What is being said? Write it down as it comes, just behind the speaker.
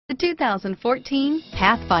The 2014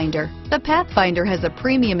 Pathfinder. The Pathfinder has a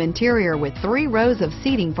premium interior with 3 rows of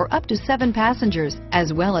seating for up to 7 passengers,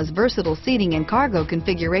 as well as versatile seating and cargo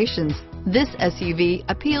configurations. This SUV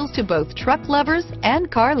appeals to both truck lovers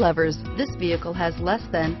and car lovers. This vehicle has less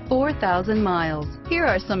than 4,000 miles. Here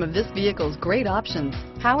are some of this vehicle's great options: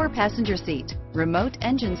 power passenger seat, remote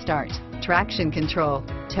engine start, traction control,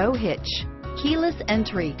 tow hitch, keyless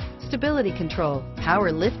entry, stability control,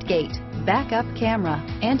 power lift gate, backup camera,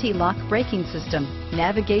 anti-lock braking system,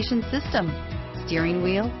 navigation system, steering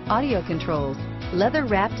wheel audio controls,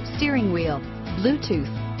 leather-wrapped steering wheel, Bluetooth,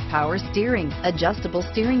 power steering, adjustable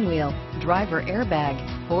steering wheel, driver airbag,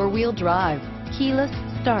 4-wheel drive, keyless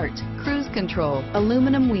start, cruise control,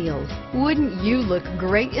 aluminum wheels. Wouldn't you look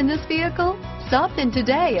great in this vehicle? Stop in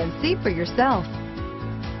today and see for yourself.